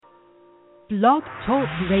Blog Talk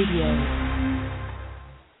Radio.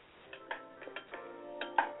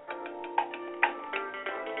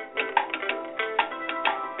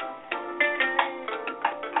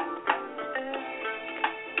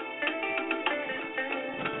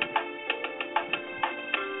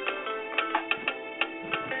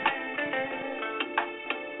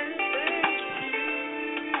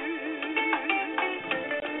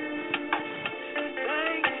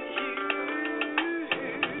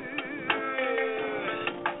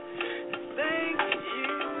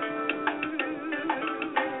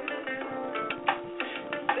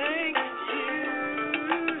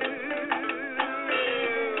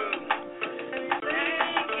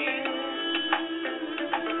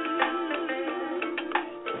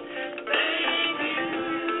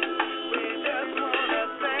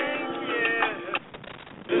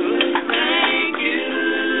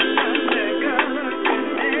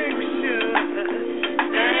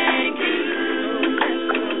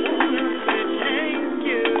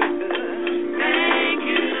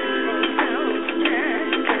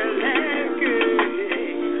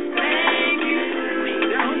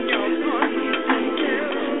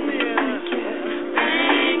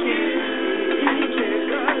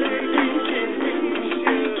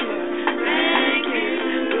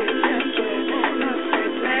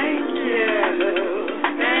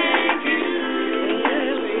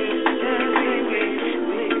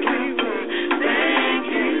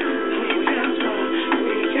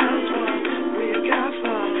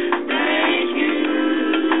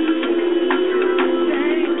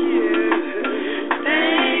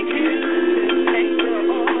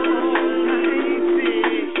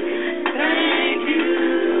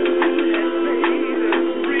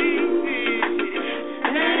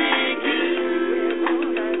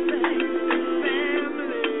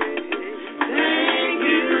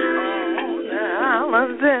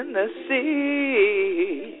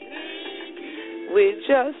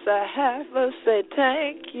 Have to say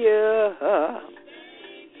thank you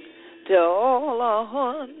to all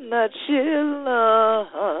our children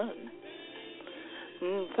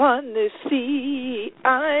upon the sea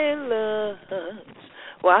islands.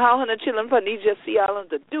 Well, how 100 children from these sea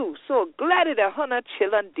islands to do? So glad that 100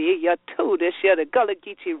 children did you too. This year the Gullah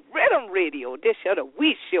Geechees Rhythm Radio. This year the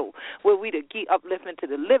We Show, where we the geek uplifting to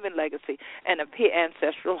the living legacy and pay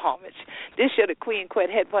ancestral homage. This year the Queen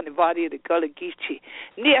Quet head upon the body of the Gullah Geechees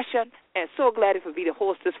Nation. And so glad to be the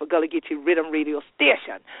hostess for Gullah Geechees Rhythm Radio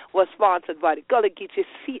Station. Was sponsored by the Gullah Geechees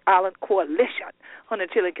Sea Island Coalition.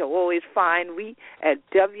 100 children can always find we at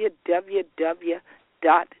www.gullahgeechee.net,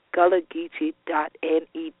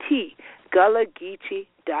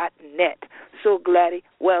 gullahgeechee.net. So glad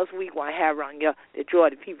Wells we want to have around here to draw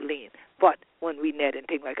the people in, but when we net and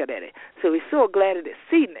things like that. So we're so glad of this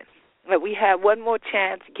evening that we have one more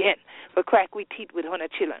chance again for Crack We Teeth with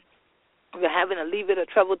 100 children. We're having a little bit of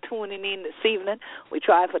trouble tuning in this evening. We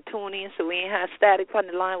tried for tuning in, so we ain't have static on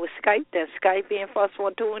the line with Skype. Then Skype in first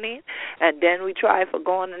one tune in, and then we tried for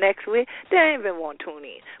going the next week. They ain't even want to tune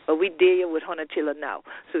in. But we deal with 100 children now.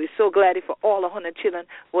 So we're so glad for all the 100 children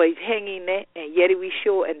where he's hanging there, and yet we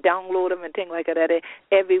show and download them and things like that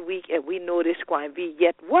every week, and we know this going to be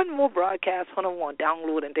yet one more broadcast 101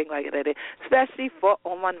 download and things like that, especially for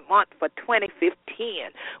one month for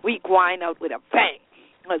 2015. We going out with a bang.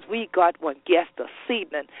 Because we got one guest this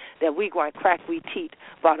evening that we going to crack we teeth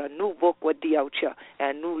about a new book with the out here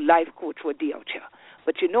and a new life coach with the out here.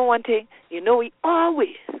 But you know one thing? You know we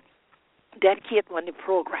always dedicate one the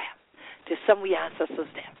program to some of your ancestors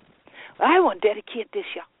there. Well, I want to dedicate this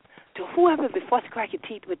year to whoever before to crack your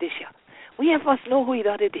teeth with this year. We have us know who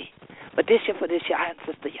the other day, but this year for this year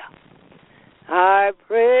ancestor year. I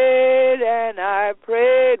prayed and I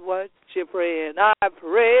prayed what you praying. I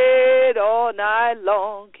prayed all night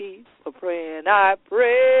long, keep praying. I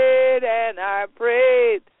prayed and I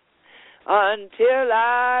prayed until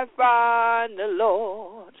I find the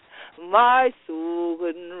Lord. My soul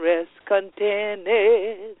couldn't rest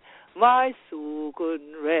contented. My soul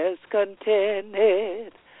couldn't rest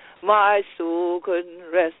contented. My soul couldn't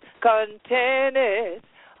rest contented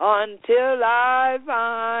until I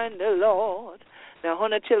find the Lord. Now,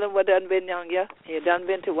 100 children were done been young, yeah? You done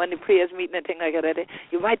been to one of the prayers meeting and things like that.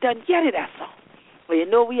 You might done get it, that song. Well, you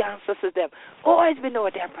know we ancestors them. Always been know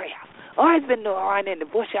what their prayer. Always been know how in the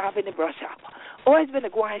bush shop, in the brush shop. Always been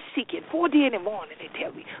to go and seeking. 4 days in the morning, they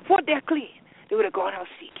tell me. 4 days clean, they would have gone out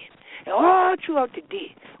seeking. And all throughout the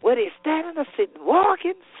day, where they standing or sitting,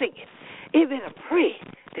 walking, singing, even a pray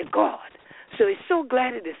to God. So it's so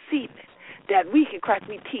glad of this evening that we can crack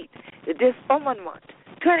me teeth that this month,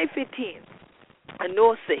 2015, I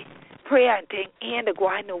know say prayer and thing ain't a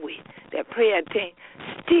going away. That prayer and thing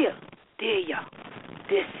still dear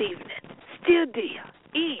this evening. Still dear.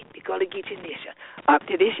 In the Gullah Geechees nation. Up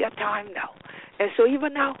to this your time now. And so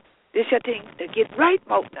even now, this your thing to get right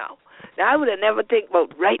about now. Now, I would have never think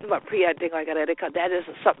about writing about prayer and things like that, because that is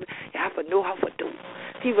something you have to know how to do.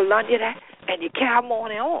 People learn you that, and you carry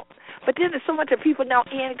on and on. But then there's so much of people now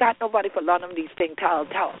ain't got nobody for learn them these things, tell.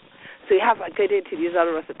 So you have to get into these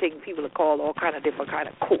other rest of things people are called all kind of different kind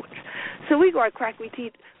of coach. So we go to crack we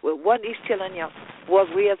teeth with one of these children here was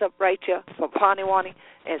raised up right here from Ponywani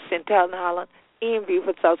and St. Helena, Holland, in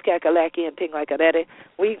Beaufort, South Kakalaki, and things like that.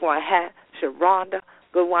 We going to have Sharonda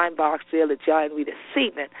Goodwine Barksdale to join me this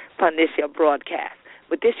evening on this your broadcast.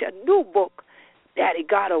 But this your new book that he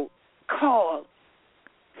got a call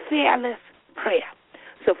Fearless Prayer.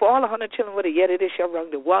 So for all 100 children with a yet it is your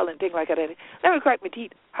rung the wall and things like that. Let me crack my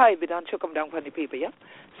teeth. How you be done? Choke them down for the people, yeah?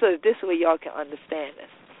 So this way y'all can understand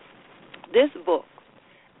this. This book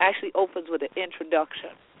actually opens with an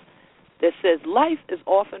introduction that says life is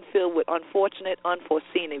often filled with unfortunate,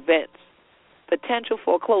 unforeseen events. Potential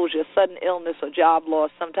foreclosure, sudden illness, or job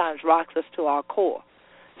loss sometimes rocks us to our core.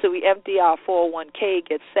 So we empty our 401k,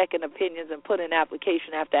 get second opinions, and put in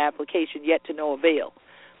application after application, yet to no avail.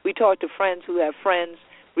 We talk to friends who have friends,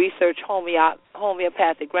 research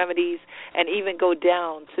homeopathic remedies, and even go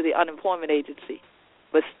down to the unemployment agency.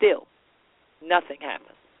 But still, nothing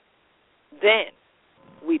happens. Then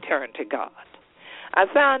we turn to God. I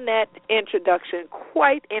found that introduction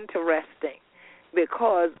quite interesting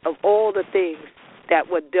because of all the things that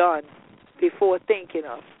were done before thinking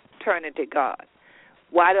of turning to God.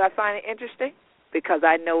 Why do I find it interesting? Because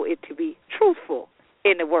I know it to be truthful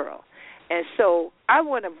in the world. And so I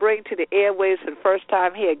want to bring to the airwaves for the first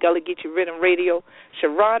time here at Gullah Geechees Rhythm Radio,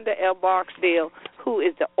 Sharonda L. Barksdale, who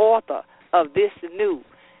is the author of this new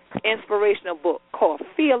inspirational book called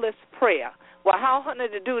Fearless Prayer. Well, how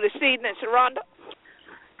honored to do this evening, Sharonda?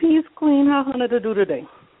 Peace, Queen. How honored to do today?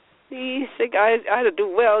 Peace. I do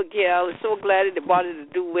well, girl. I'm so glad that the body to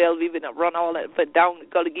do well. We've been run all that, but down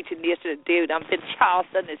Gullah Geechees yesterday. I'm in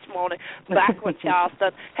Charleston this morning, back from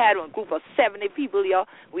Charleston. Had a group of 70 people, y'all.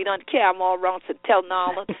 We done carry them all around to Tel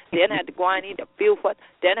Nolan. Then had to go in to Beaufort.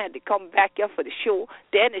 Then had to come back here for the show.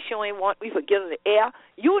 Then the show ain't want me for getting the air.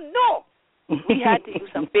 You know, we had to use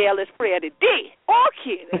some fearless prayer today.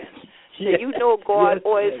 Okay, then. So you know God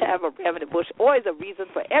always have a remedy bush, always a reason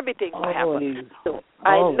for everything to happen. So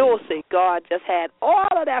I know, say, God just had all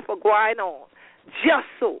of that for going on just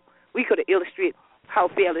so we could have illustrated how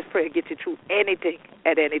fearless prayer gets you through anything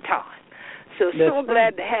at any time. So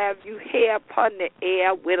glad to have you here upon the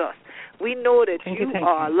air with us. We know that you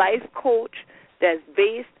are a life coach that's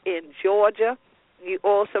based in Georgia. You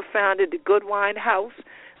also founded the Goodwine House,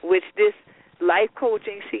 which this life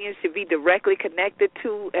coaching seems to be directly connected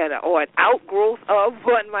to or an outgrowth of,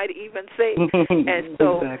 one might even say. And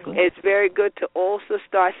so It's very good to also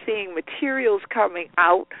start seeing materials coming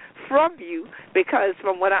out from you because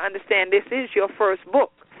from what I understand, this is your first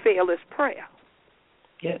book, Fearless Prayer.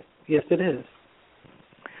 Yes, it is.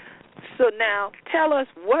 So now tell us,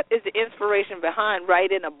 what is the inspiration behind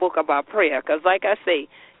writing a book about prayer? Because like I say,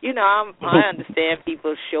 you know, I understand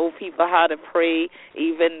people show people how to pray.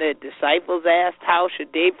 Even the disciples asked how should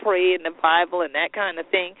they pray in the Bible and that kind of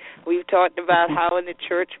thing. We've talked about how in the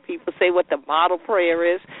church people say what the model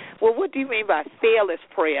prayer is. Well, what do you mean by fearless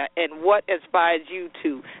prayer, and what inspired you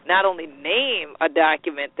to not only name a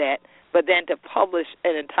document that, but then to publish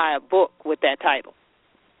an entire book with that title?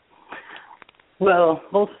 Well,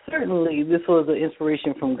 most certainly this was an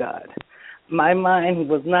inspiration from God. My mind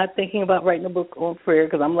was not thinking about writing a book on prayer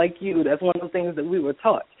because I'm like you. That's one of the things that we were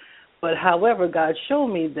taught. But, however, God showed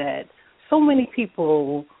me that so many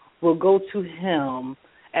people will go to him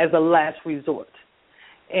as a last resort.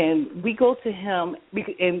 And we go to him,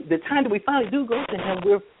 and the time that we finally do go to him,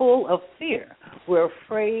 we're full of fear. We're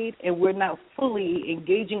afraid, and we're not fully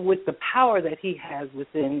engaging with the power that he has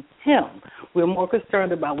within him. We're more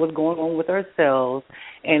concerned about what's going on with ourselves,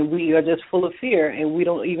 and we are just full of fear, and we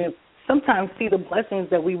don't even sometimes see the blessings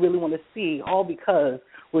that we really want to see, all because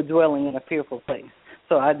we're dwelling in a fearful place.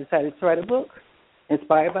 So I decided to write a book,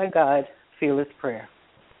 inspired by God, Fearless Prayer.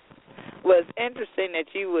 Well, it's interesting that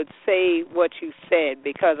you would say what you said,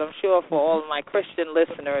 because I'm sure for all of my Christian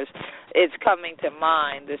listeners, it's coming to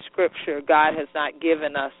mind the scripture, God has not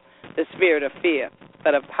given us the spirit of fear,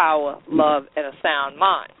 but of power, love, and a sound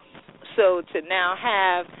mind. So to now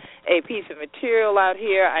have a piece of material out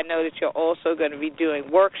here, I know that you're also going to be doing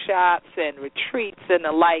workshops and retreats and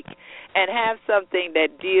the like, and have something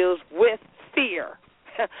that deals with fear.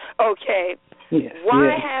 Okay. Yes,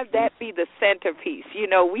 Why yes. have that be the centerpiece? You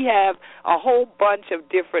know, we have a whole bunch of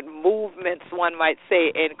different movements, one might say,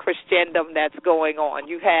 in Christendom that's going on.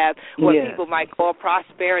 You have what Yes. people might call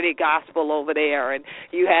prosperity gospel over there, and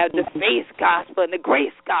you have the faith gospel and the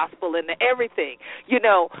grace gospel and the everything. You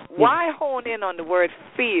know, why hone in on the word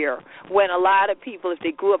fear when a lot of people, if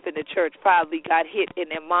they grew up in the church, probably got hit in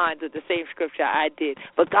their minds with the same scripture I did?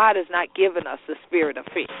 But God has not given us the spirit of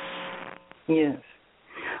fear. Yes.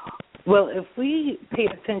 Well, if we pay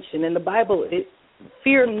attention in the Bible,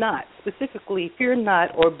 fear not, specifically, fear not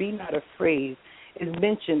or be not afraid is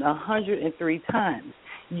mentioned 103 times.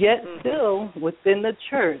 Yet still, within the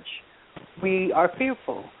church, we are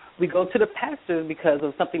fearful. We go to the pastors because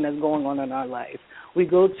of something that's going on in our life. We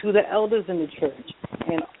go to the elders in the church,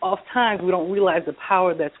 and oftentimes we don't realize the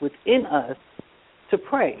power that's within us to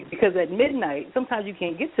pray. Because at midnight, sometimes you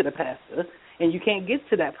can't get to the pastor, and you can't get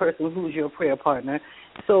to that person who's your prayer partner.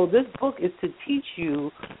 So this book is to teach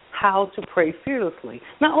you how to pray fearlessly.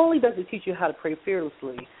 Not only does it teach you how to pray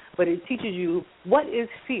fearlessly, but it teaches you what is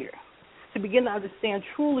fear, to begin to understand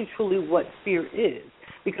truly, truly what fear is.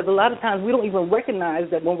 Because a lot of times we don't even recognize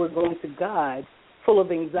that when we're going to God full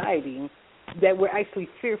of anxiety, that we're actually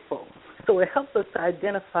fearful. So it helps us to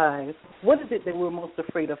identify what is it that we're most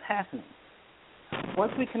afraid of happening.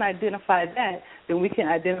 Once we can identify that, then we can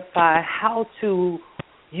identify how to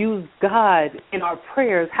use God in our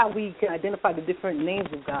prayers, how we can identify the different names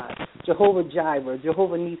of God, Jehovah Jireh,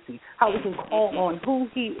 Jehovah Nissi, how we can call on who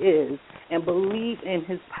he is and believe in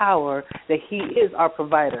his power, that he is our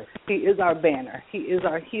provider, he is our banner, he is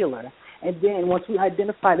our healer. And then once we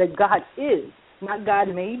identify that God is, not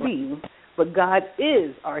God may be, but God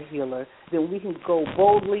is our healer, then we can go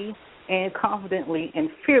boldly and confidently and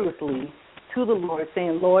fearlessly to the Lord,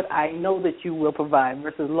 saying, Lord, I know that you will provide,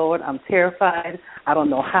 versus, Lord, I'm terrified. I don't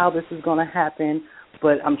know how this is going to happen,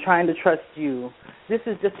 but I'm trying to trust you. This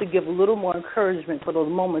is just to give a little more encouragement for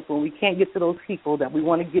those moments when we can't get to those people that we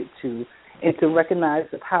want to get to, and to recognize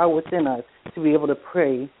the power within us to be able to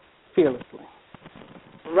pray fearlessly.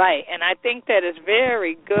 Right, and I think that it's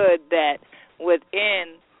very good that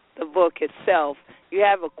within the book itself, you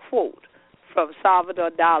have a quote from Salvador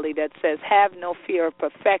Dali that says, have no fear of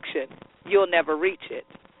perfection, you'll never reach it.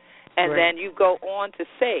 And then you go on to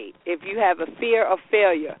say, if you have a fear of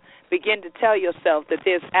failure, begin to tell yourself that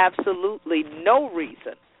there's absolutely no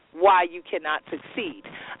reason why you cannot succeed.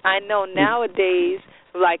 I know nowadays,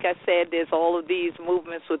 like I said, there's all of these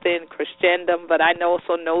movements within Christendom, but I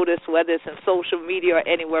also notice, whether it's in social media or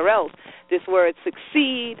anywhere else, this word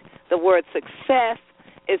succeed, the word success,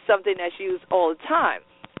 is something that's used all the time.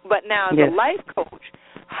 But now as a life coach,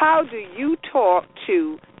 how do you talk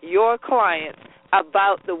to your clients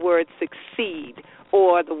about the word succeed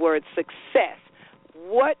or the word success?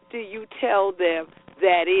 What do you tell them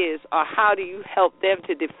that is, or how do you help them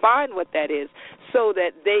to define what that is so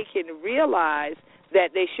that they can realize that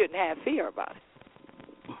they shouldn't have fear about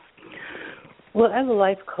it? Well, as a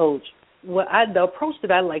life coach, the approach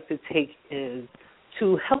that I like to take is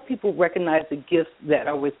to help people recognize the gifts that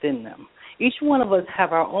are within them. Each one of us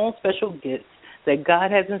have our own special gifts that God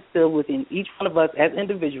has instilled within each one of us as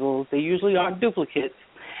individuals. They usually aren't duplicates,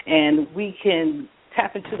 and we can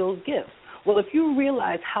tap into those gifts. Well, if you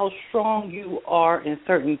realize how strong you are in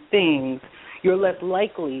certain things, you're less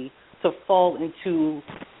likely to fall into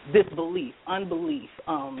disbelief, unbelief,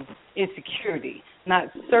 insecurity, not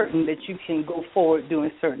certain that you can go forward doing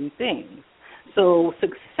certain things. So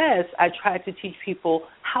success, I try to teach people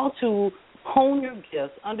how to hone your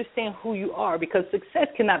gifts, understand who you are, because success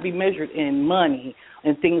cannot be measured in money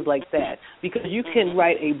and things like that, because you can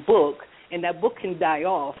write a book and that book can die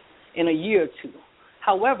off in a year or two.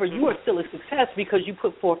 However, you are still a success because you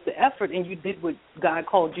put forth the effort and you did what God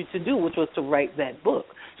called you to do, which was to write that book.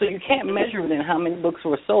 So you can't measure it in how many books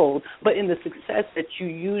were sold, but in the success that you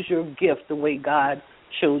use your gift the way God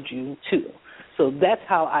showed you to. So that's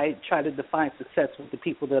how I try to define success with the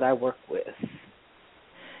people that I work with.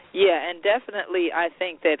 Yeah, and definitely I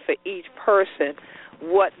think that for each person,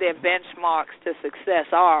 what their benchmarks to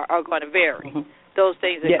success are going to vary. Mm-hmm. Those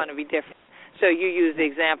things are going to be different. So you use the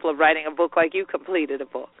example of writing a book like you completed a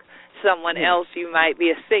book. Someone else, you might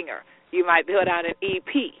be a singer. You might put out an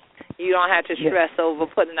EP. You don't have to stress over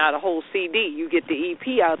putting out a whole CD. You get the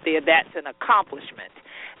EP out there, that's an accomplishment.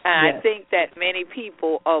 And I think that many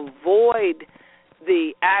people avoid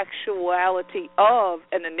the actuality of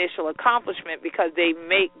an initial accomplishment because they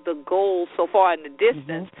make the goal so far in the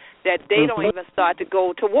distance that they don't even start to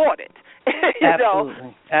go toward it.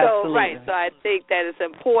 Absolutely. So I think that it's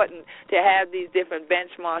important to have these different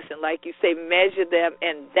benchmarks and, like you say, measure them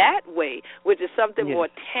in that way, which is something more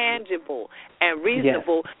tangible and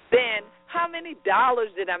reasonable than how many dollars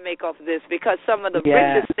did I make off of this? Because some of the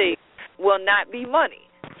richest things will not be money.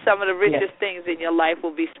 Some of the richest things in your life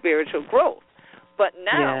will be spiritual growth. But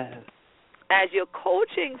now, as you're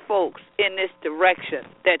coaching folks in this direction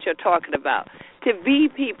that you're talking about, to be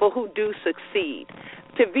people who do succeed,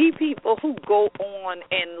 to be people who go on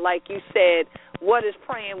and, like you said, what is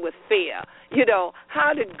praying with fear? You know,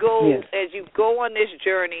 how to go as you go on this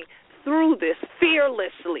journey through this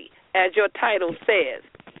fearlessly, as your title says.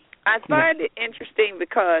 I find it interesting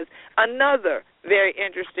because another very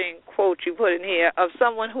interesting quote you put in here of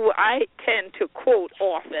someone who I tend to quote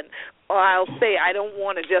often, or I'll say I don't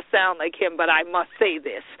want to just sound like him, but I must say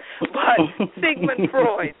this. But Sigmund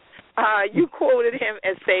Freud, you quoted him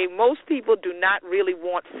as saying, most people do not really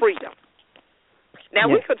want freedom. Now,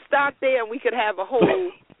 we could stop there and we could have a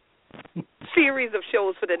whole series of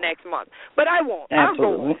shows for the next month, but I won't.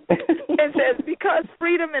 Absolutely. I'll go on. It says, because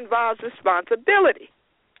freedom involves responsibility.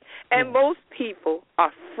 And most people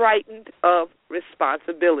are frightened of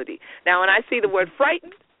responsibility. Now, when I see the word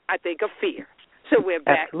frightened, I think of fear. So we're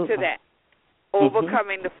back to that.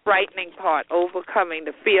 Overcoming the frightening part, overcoming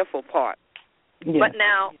the fearful part. But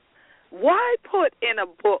now, why put in a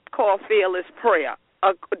book called Fearless Prayer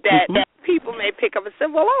that people may pick up and say,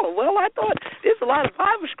 well, I thought there's a lot of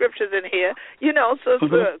Bible scriptures in here, you know, so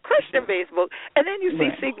it's a Christian-based book. And then you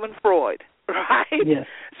see Sigmund Freud. Right? Yes.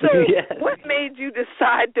 So what made you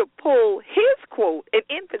decide to pull his quote, and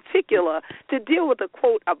in particular to deal with a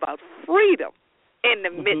quote about freedom in the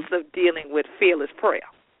midst of dealing with fearless prayer?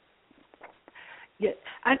 Yeah,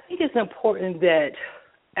 I think it's important that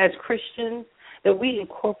as Christians that we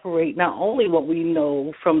incorporate not only what we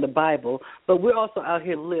know from the Bible, but we're also out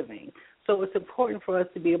here living. So it's important for us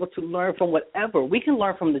to be able to learn from whatever. We can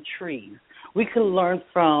learn from the trees. We can learn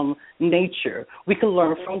from nature. We can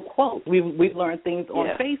learn from quotes. We've learned things on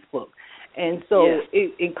Facebook. And so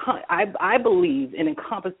I believe in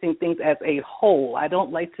encompassing things as a whole. I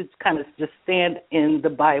don't like to kind of just stand in the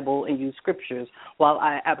Bible and use scriptures. While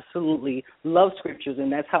I absolutely love scriptures,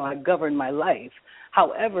 and that's how I govern my life.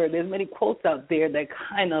 However, there's many quotes out there that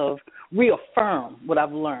kind of reaffirm what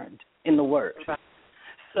I've learned in the Word.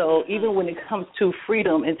 So even when it comes to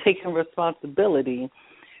freedom and taking responsibility,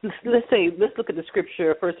 let's look at the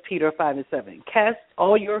scripture, 1 Peter 5:7. Cast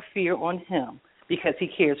all your fear on him because he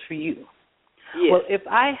cares for you. Yes. Well, if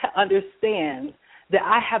I understand that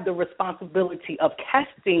I have the responsibility of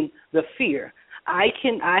casting the fear, I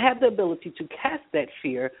have the ability to cast that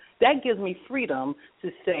fear. That gives me freedom to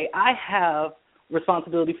say I have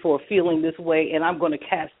responsibility for feeling this way, and I'm going to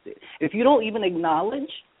cast it. If you don't even acknowledge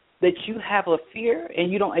that you have a fear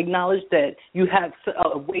and you don't acknowledge that you have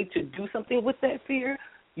a way to do something with that fear,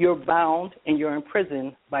 you're bound and you're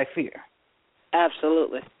imprisoned by fear.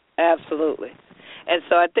 Absolutely. Absolutely. And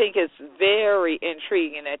so I think it's very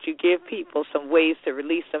intriguing that you give people some ways to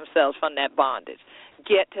release themselves from that bondage,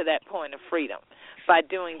 get to that point of freedom by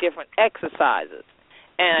doing different exercises.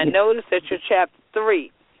 And I noticed that your chapter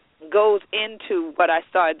 3 goes into what I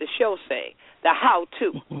started the show saying, the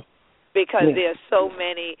how-to. Because there's so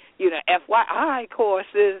many, FYI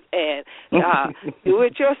courses and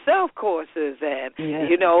do-it-yourself courses and,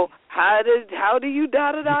 how do you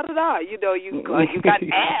da-da-da-da-da. You got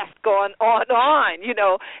ask going on,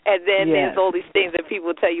 and then there's all these things that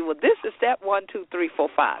people tell you, well, this is step 1, 2, 3, 4,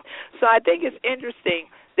 5. So I think it's interesting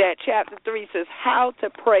that chapter 3 says how to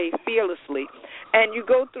pray fearlessly, and you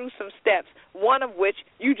go through some steps, one of which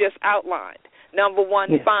you just outlined. Number 1,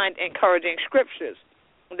 find encouraging scriptures.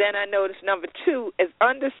 Then I noticed number 2 is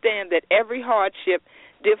understand that every hardship,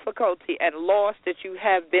 difficulty, and loss that you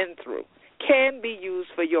have been through can be used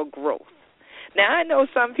for your growth. Now, I know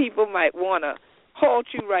some people might want to halt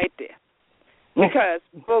you right there because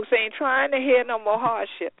folks ain't trying to hear no more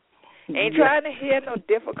hardship, ain't trying to hear no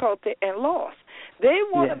difficulty and loss. They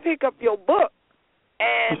want to pick up your book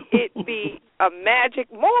and it be a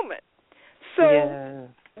magic moment. So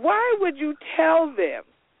why would you tell them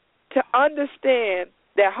to understand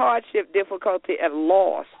that hardship, difficulty, and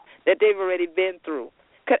loss that they've already been through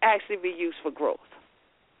could actually be used for growth?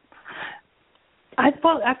 I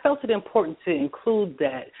felt it important to include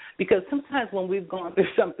that because sometimes when we've gone through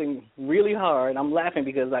something really hard, I'm laughing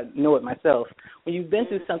because I know it myself, when you've been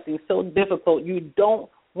through something so difficult, you don't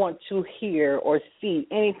want to hear or see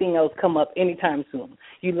anything else come up anytime soon.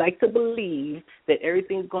 You like to believe that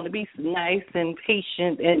everything's going to be nice and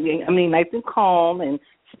patient and, nice and calm and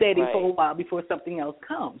steady for a while before something else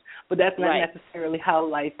comes. But that's not necessarily how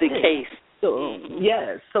life is. The case. So,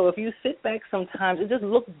 so if you sit back sometimes and just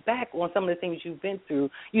look back on some of the things you've been through,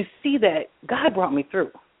 you see that God brought me through.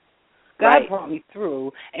 God brought me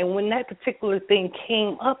through. And when that particular thing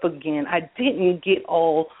came up again, I didn't get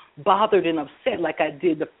all bothered and upset like I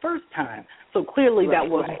did the first time. So clearly that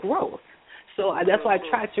was growth. So that's why I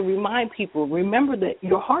try to remind people, remember that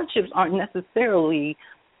your hardships aren't necessarily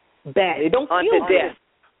bad. They don't feel death.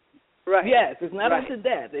 Right. Yes, it's not unto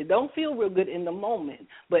death. It don't feel real good in the moment.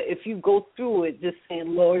 But if you go through it just saying,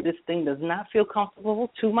 Lord, this thing does not feel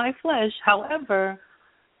comfortable to my flesh. However,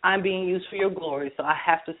 I'm being used for your glory, so I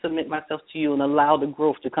have to submit myself to you and allow the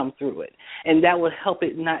growth to come through it. And that would help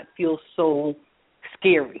it not feel so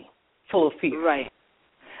scary, full of fear. Right.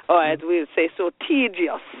 Or as we would say, so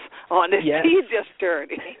tedious on this tedious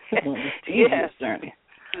journey. Tedious journey.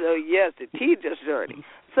 So, yes, the tedious journey.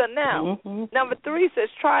 So now, number 3 says,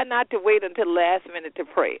 try not to wait until the last minute to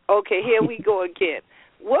pray. Okay, here we go again.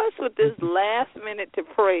 What's with this last minute to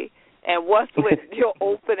pray, and what's with your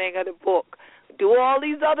opening of the book? Do all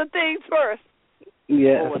these other things first.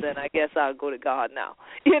 Yeah. Well, then I guess I'll go to God now.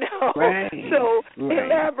 You know? Right. So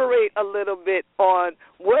elaborate a little bit on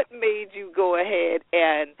what made you go ahead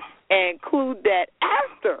and include that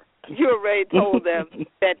after you already told them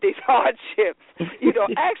that these hardships,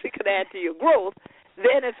 actually could add to your growth.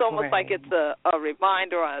 Then it's almost like it's a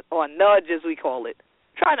reminder or a nudge, as we call it.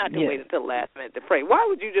 Try not to wait until the last minute to pray. Why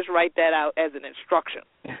would you just write that out as an instruction?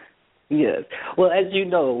 Yes. Well, as you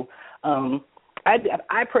know,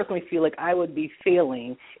 I personally feel like I would be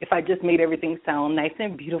failing if I just made everything sound nice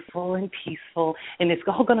and beautiful and peaceful, and it's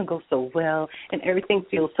all going to go so well, and everything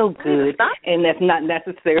feels so good, and that's not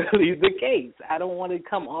necessarily the case. I don't want to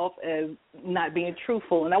come off as not being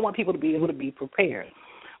truthful, and I want people to be able to be prepared.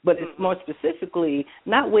 But it's more specifically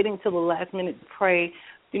not waiting till the last minute to pray.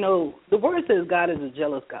 You know, the word says God is a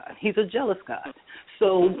jealous God. He's a jealous God.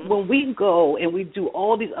 So when we go and we do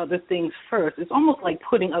all these other things first, it's almost like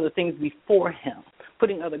putting other things before him,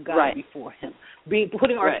 putting other God before him,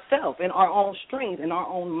 putting ourselves and our own strength and our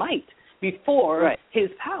own might before his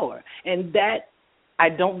power. And that, I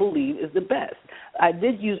don't believe, is the best. I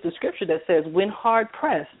did use the scripture that says, when hard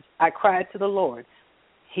pressed, I cried to the Lord.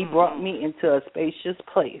 He brought me into a spacious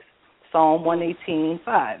place. Psalm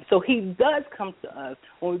 118:5. So he does come to us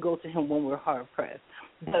when we go to him when we're hard pressed.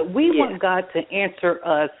 But we want God to answer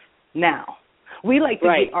us now. We like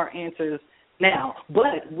to get our answers now,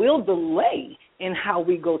 but we'll delay in how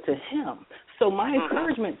we go to him. So my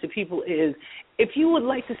encouragement to people is, if you would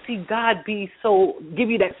like to see God give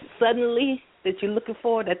you that suddenly that you're looking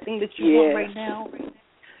for, that thing that you want right now,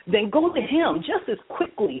 then go to him just as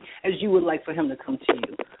quickly as you would like for him to come to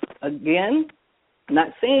you. Again, not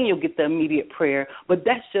saying you'll get the immediate prayer, but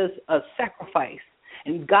that's just a sacrifice.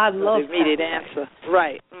 And God loves the immediate answer.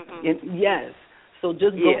 Right. And yes. So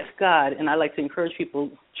just go to God, and I like to encourage people,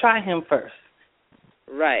 try him first.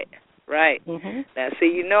 Right. Now, see,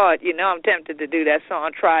 you know I'm tempted to do that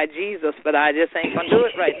song, Try Jesus, but I just ain't going to do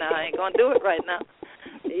it right now. I ain't going to do it right now.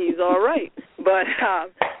 He's all right. But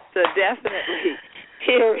so definitely,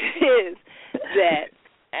 here it is that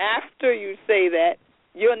after you say that,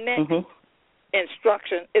 your next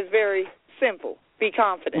instruction is very simple. Be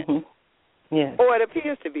confident. Yes. Or it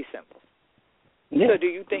appears to be simple. Yes. So do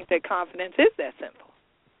you think that confidence is that simple?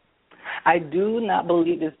 I do not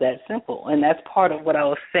believe it's that simple, and that's part of what I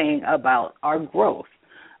was saying about our growth.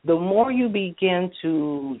 The more you begin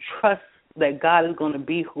to trust that God is going to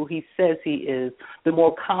be who he says he is, the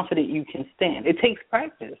more confident you can stand. It takes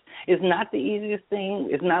practice. It's not the easiest thing.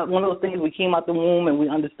 It's not one of those things we came out the womb and we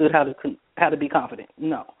understood how to be confident.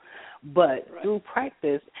 No. But through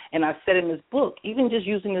practice, and I've said in this book, even just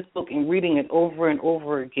using this book and reading it over and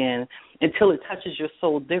over again until it touches your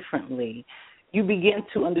soul differently, you begin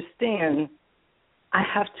to understand I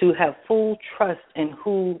have to have full trust in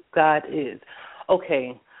who God is.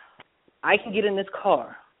 Okay, I can get in this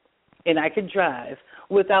car and I can drive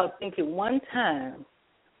without thinking one time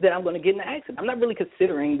that I'm going to get in an accident. I'm not really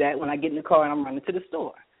considering that when I get in the car and I'm running to the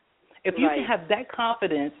store. If you can have that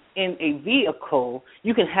confidence in a vehicle,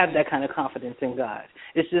 you can have that kind of confidence in God.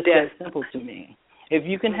 It's just that simple to me. If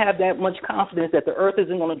you can have that much confidence that the earth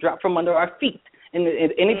isn't going to drop from under our feet in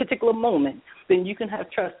any particular moment, then you can have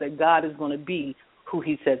trust that God is going to be who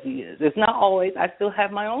he says he is. It's not always. I still have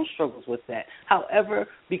my own struggles with that. However,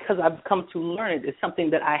 because I've come to learn it, it's something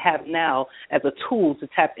that I have now as a tool to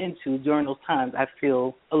tap into during those times I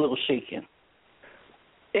feel a little shaken.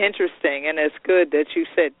 Interesting, and it's good that you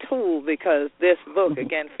said tool, because this book,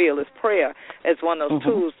 again, Fearless Prayer, is one of those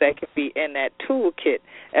tools that can be in that toolkit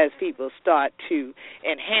as people start to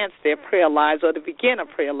enhance their prayer lives or to begin a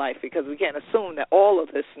prayer life, because we can't assume that all of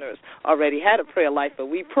listeners already had a prayer life, but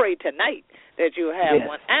we pray tonight that you'll have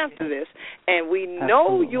one after this, and we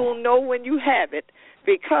know you'll know when you have it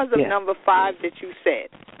because of number 5 that you said,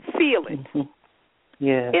 feel it.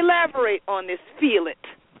 Elaborate on this feel it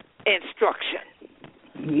instruction.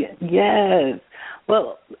 Yes.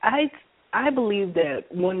 Well, I believe that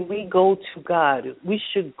when we go to God, we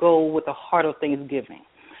should go with a heart of thanksgiving.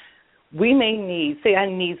 We may need, say I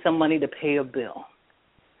need some money to pay a bill.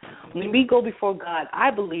 When we go before God,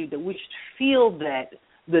 I believe that we should feel that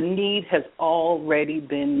the need has already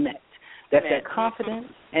been met. That's that confidence,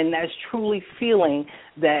 and that's truly feeling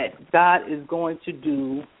that God is going to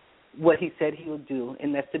do what he said he will do,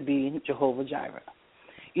 and that's to be Jehovah Jireh.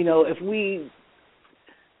 You know, if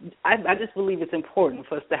I just believe it's important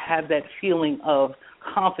for us to have that feeling of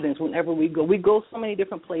confidence whenever we go. We go so many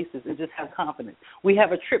different places and just have confidence. We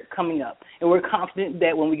have a trip coming up, and we're confident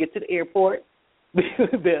that when we get to the airport,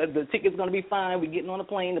 the ticket's going to be fine. We're getting on a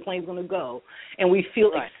plane. The plane's going to go. And we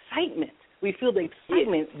feel excitement. We feel the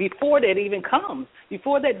excitement before that even comes.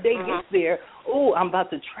 Before that day gets there, oh, I'm about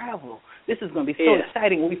to travel. This is going to be so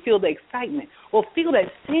exciting. We feel the excitement. Well, feel that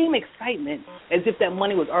same excitement as if that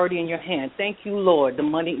money was already in your hand. Thank you, Lord. The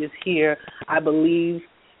money is here. I believe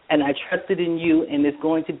and I trusted in you, and it's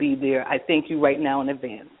going to be there. I thank you right now in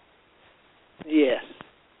advance. Yes.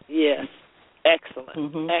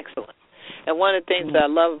 Excellent. Excellent. And one of the things that I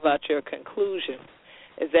love about your conclusion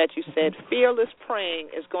is that you said fearless praying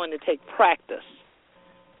is going to take practice.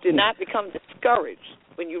 Do not become discouraged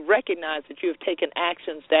when you recognize that you have taken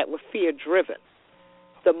actions that were fear-driven.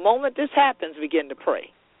 The moment this happens, begin to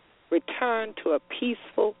pray. Return to a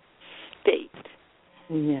peaceful state.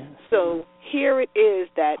 Yes. So here it is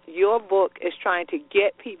that your book is trying to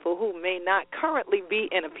get people who may not currently be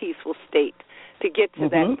in a peaceful state to get to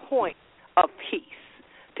that point of peace,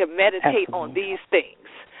 to meditate on these things,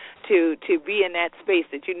 to be in that space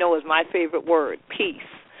that you know is my favorite word, peace.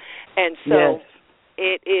 And so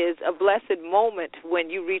it is a blessed moment when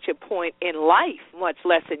you reach a point in life, much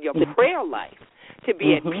less in your prayer life, to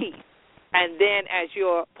be at peace. And then as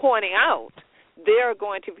you're pointing out, there are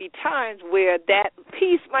going to be times where that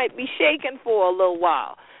peace might be shaken for a little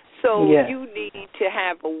while. So you need to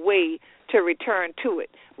have a way to return to it.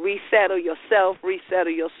 Resettle yourself,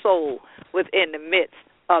 resettle your soul within the midst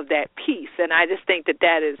of that peace. And I just think that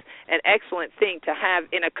that is an excellent thing to have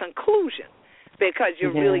in a conclusion, because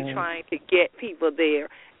you're really trying to get people there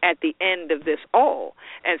at the end of this all.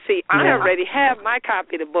 And see, I already have my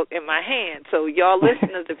copy of the book in my hand. So y'all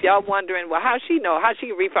listeners, if y'all wondering, well, how she know? How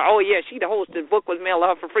she read for? Oh, yeah, she the host. The book was mailed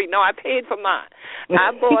her for free. No, I paid for mine.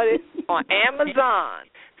 I bought it on Amazon.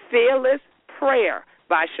 Fearless Prayer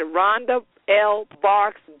by Sharonda L.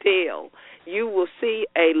 Barksdale. You will see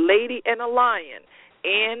a lady and a lion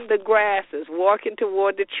in the grasses, walking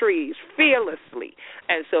toward the trees fearlessly.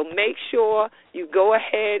 And so make sure you go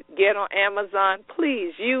ahead, get on Amazon.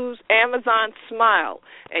 Please use Amazon Smile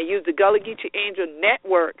and use the Gullah Geechee Angel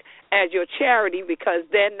Network as your charity, because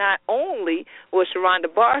then not only will Sharonda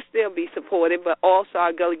Barksdale be supported, but also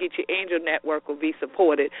our Gullah Geechee Angel Network will be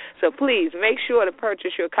supported. So please make sure to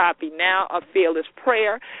purchase your copy now of Fearless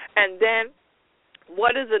Prayer. And then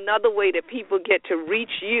what is another way that people get to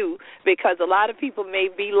reach you? Because a lot of people may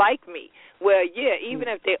be like me, where, even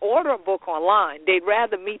if they order a book online, they'd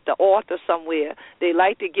rather meet the author somewhere. They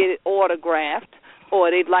like to get it autographed, or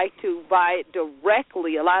they'd like to buy it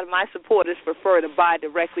directly. A lot of my supporters prefer to buy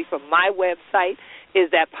directly from my website. Is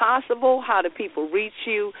that possible? How do people reach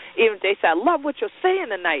you? Even if they say, I love what you're saying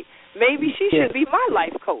tonight, maybe she should be my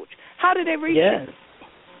life coach. How do they reach you?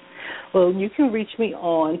 Well, you can reach me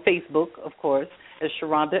on Facebook, of course, as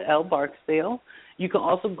Sharonda L. Barksdale. You can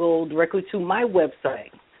also go directly to my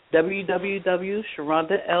website,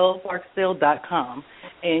 www.SharondaLBarksdale.com,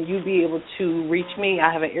 and you'll be able to reach me.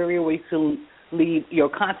 I have an area where you can leave your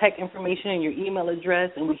contact information and your email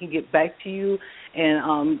address, and we can get back to you.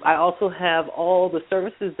 And I also have all the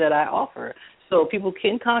services that I offer. So people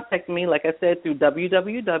can contact me, like I said, through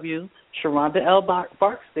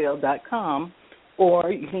www.SharondaLBarksdale.com,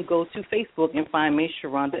 or you can go to Facebook and find me,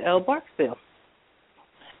 Sharonda L. Barksdale.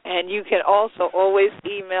 And you can also always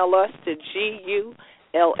email us to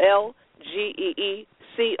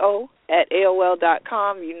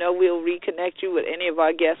gullgeeco@AOL.com. You know we'll reconnect you with any of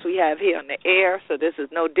our guests we have here on the air, so this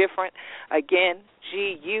is no different. Again,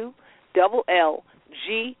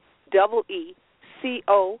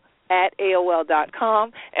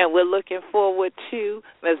 gullgeeco@AOL.com, and we're looking forward to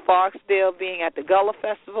Ms. Barksdale being at the Gullah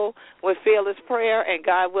Festival with Fearless Prayer, and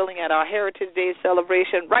God willing at our Heritage Day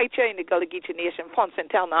celebration right here in the Gullah Geechee Nation,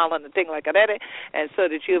 Ponce-Town Island, and thing like that, and so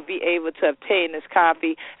that you'll be able to obtain this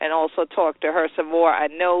copy and also talk to her some more. I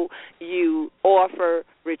know you offer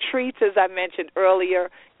retreats, as I mentioned earlier.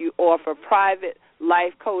 You offer private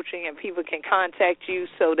life coaching, and people can contact you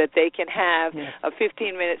so that they can have a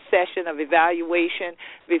 15-minute session of evaluation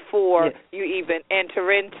before you even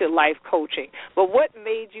enter into life coaching. But what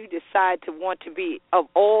made you decide to want to be, of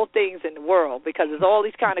all things in the world, because there's all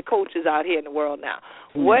these kind of coaches out here in the world now,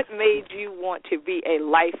 what made you want to be a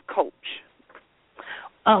life coach?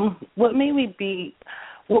 What made me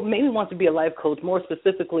want to be a life coach, more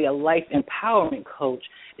specifically a life empowerment coach,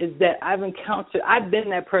 is that I've been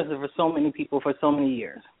that person for so many people for so many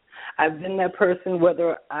years. I've been that person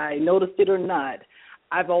whether I noticed it or not.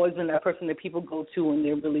 I've always been that person that people go to when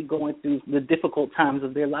they're really going through the difficult times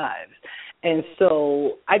of their lives. And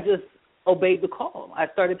so I just obeyed the call. I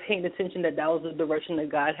started paying attention that was the direction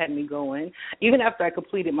that God had me go in. Even after I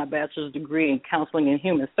completed my bachelor's degree in counseling and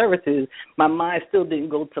human services, my mind still didn't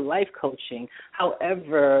go to life coaching.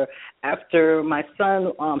 However, after my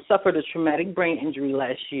son suffered a traumatic brain injury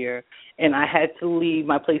last year and I had to leave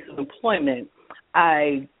my place of employment,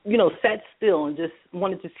 I, sat still and just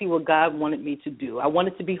wanted to see what God wanted me to do. I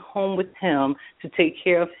wanted to be home with him, to take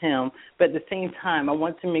care of him, but at the same time, I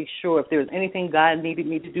wanted to make sure if there was anything God needed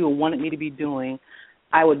me to do or wanted me to be doing,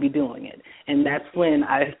 I would be doing it. And that's when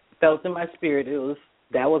I felt in my spirit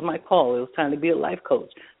that was my call. It was time to be a life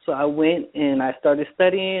coach. So I went and I started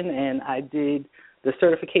studying, and I did the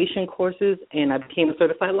certification courses, and I became a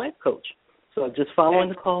certified life coach. So just following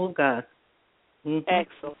the call of God.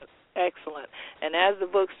 Excellent. Excellent. And as the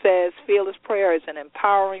book says, Fearless Prayer is an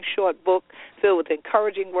empowering short book filled with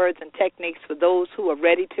encouraging words and techniques for those who are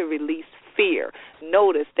ready to release fear.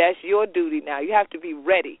 Notice that's your duty now. You have to be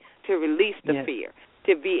ready to release the fear,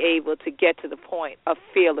 to be able to get to the point of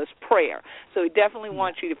fearless prayer. So we definitely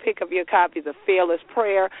want you to pick up your copies of Fearless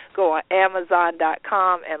Prayer. Go on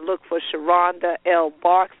Amazon.com and look for Sharonda L.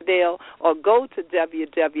 Barksdale, or go to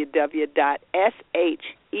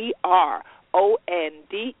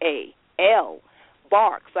www.SHERONDAL,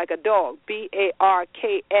 Barks, like a dog,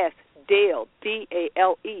 BARKS, Dale,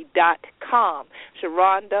 DALE.com,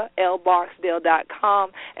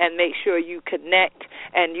 SharondaLBarksdale.com, and make sure you connect.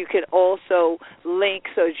 And you can also link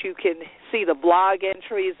so that you can see the blog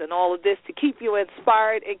entries and all of this to keep you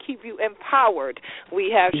inspired and keep you empowered. We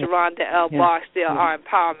have Sharonda L. Barksdale, our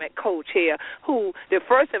empowerment coach here, who the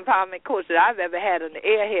first empowerment coach that I've ever had on the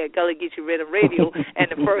air here at Gullah Geechee Rhythm Radio, and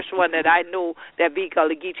the first one that I know that beat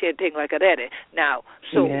Gullah Geechee and things like that. Now,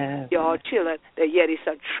 so y'all chilling that yet it's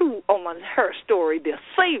a true on her story this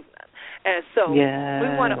evening. And so we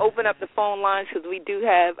want to open up the phone lines because we do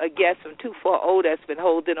have a guest from 240 that's been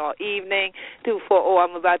holding all evening. 240,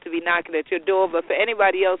 I'm about to be knocking at your door. But for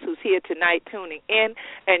anybody else who's here tonight tuning in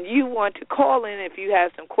and you want to call in if you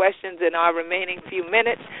have some questions in our remaining few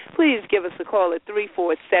minutes, please give us a call at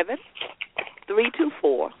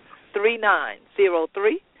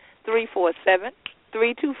 347-324-3903,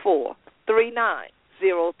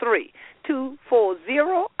 347-324-3903.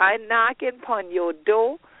 240, I knocking upon your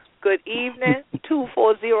door. Good evening,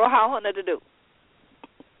 240, how honor to do?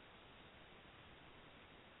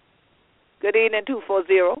 Good evening,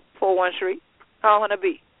 240, 413, how honor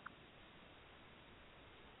be?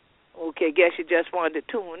 Okay, guess you just wanted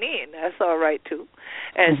to tune in. That's all right, too.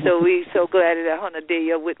 And so we so glad that Hunter Day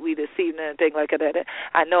you're with me this evening and things like that.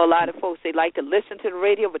 I know a lot of folks, they like to listen to the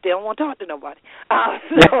radio, but they don't want to talk to nobody.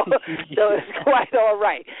 So it's quite all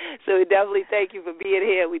right. So we definitely thank you for being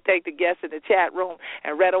here. We thank the guests in the chat room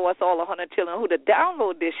and read on us all 100 children who to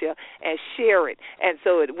download this year and share it. And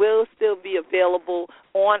so it will still be available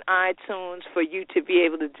on iTunes for you to be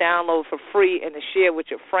able to download for free and to share with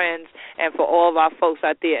your friends. And for all of our folks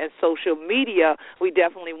out there in social media, we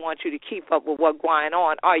definitely want you to keep up with what's going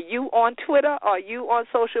on. Are you on Twitter? Are you on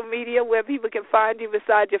social media where people can find you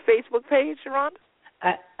besides your Facebook page, Sharonda?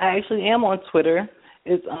 I actually am on Twitter.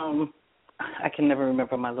 It's I can never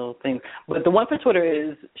remember my little thing, but the one for Twitter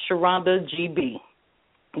is Sharonda GB.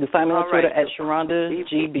 You can find me on Twitter at Sharonda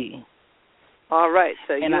GB. All right,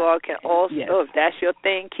 so and you all can also, if that's your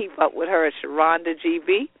thing, keep up with her at Sharonda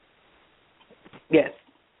GB. Yes.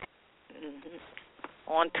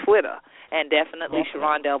 On Twitter, and definitely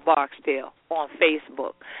Sharonda L. Barksdale on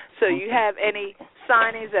Facebook. So you have any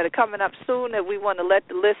signings that are coming up soon that we want to let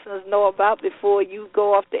the listeners know about before you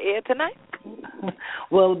go off the air tonight?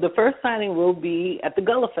 Well, the first signing will be at the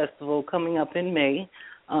Gullah Festival coming up in May.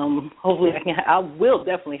 Hopefully I will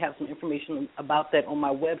definitely have some information about that on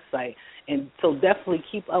my website. And so definitely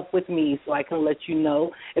keep up with me so I can let you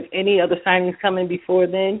know. If any other signings come in before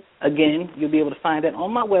then, again, you'll be able to find that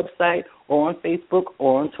on my website or on Facebook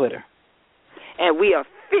or on Twitter. And we are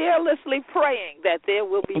fearlessly praying that there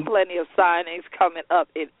will be plenty of signings coming up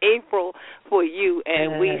in April for you.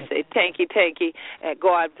 And we say thank you, and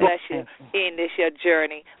God bless you in this your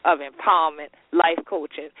journey of empowerment, life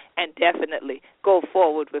coaching, and definitely go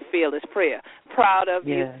forward with fearless prayer. Proud of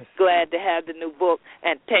you. Glad to have the new book.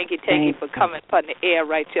 And thank you for coming on the air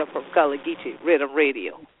right here from Gullah Geechees Rhythm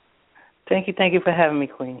Radio. Thank you for having me,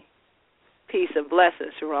 Queen. Peace and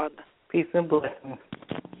blessings, Sharonda. Peace and blessings.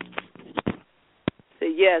 So,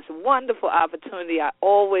 yes, wonderful opportunity. I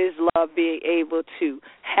always love being able to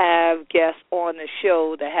have guests on the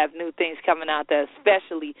show that have new things coming out there,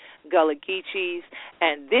 especially Gullah Geechees.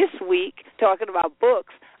 And this week, talking about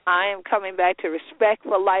books, I am coming back to Respect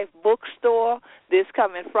for Life Bookstore this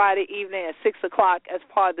coming Friday evening at 6 o'clock as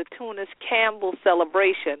part of the Tunis Campbell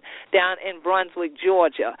celebration down in Brunswick,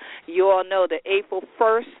 Georgia. You all know that April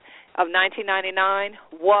 1st of 1999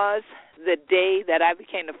 was the day that I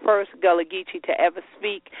became the first Gullah Geechee to ever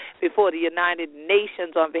speak before the United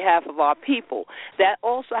Nations on behalf of our people. That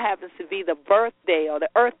also happens to be the birthday or the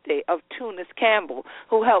Earth Day of Tunis Campbell,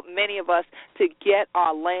 who helped many of us to get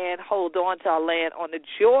our land, hold on to our land on the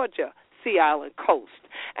Georgia Sea Island coast,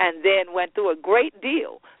 and then went through a great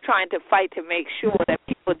deal trying to fight to make sure that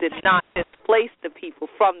people did not displace the people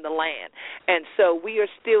from the land. And so we are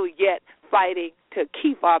still yet fighting to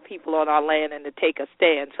keep our people on our land and to take a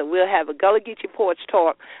stand. So we'll have a Gullah Geechee Porch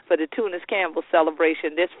Talk for the Tunis Campbell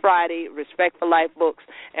celebration this Friday, Respect for Life Books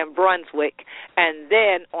in Brunswick. And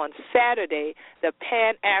then on Saturday, the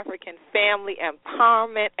Pan-African Family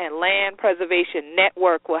Empowerment and Land Preservation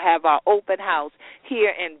Network will have our open house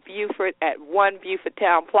here in Beaufort at 1 Beaufort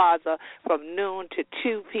Town Plaza from noon to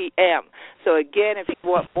 2 p.m. So again, if you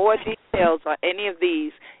want more details on any of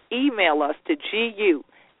these, email us to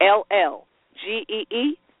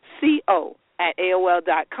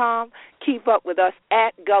GULLGEECO@AOL.com. Keep up with us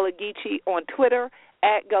at Gullah Geechee on Twitter,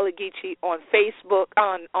 at Gullah Geechee on Facebook,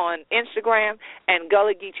 on Instagram, and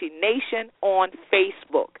Gullah Geechee Nation on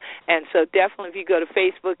Facebook. And so definitely if you go to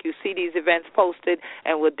Facebook, you see these events posted,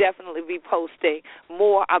 and we'll definitely be posting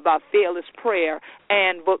more about fearless prayer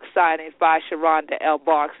and book signings by Sharonda L.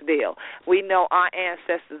 Barksdale. We know our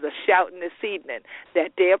ancestors are shouting this evening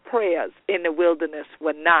that their prayers in the wilderness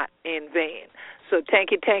were not in vain. So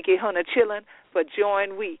thank you, Hunter Chillin, for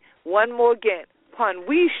joining we one more again upon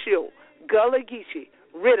we show Gullah Geechee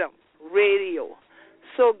Rhythm Radio.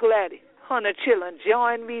 So glad Hunter Chillin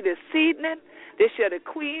joined me this evening. This year the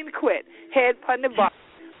Queen quit, head upon the box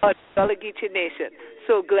of Gullah Geechee Nation.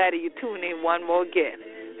 So glad you tune in one more again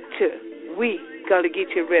to we Gullah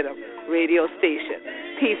Geechee Rhythm Radio Station.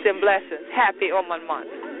 Peace and blessings. Happy Oman month.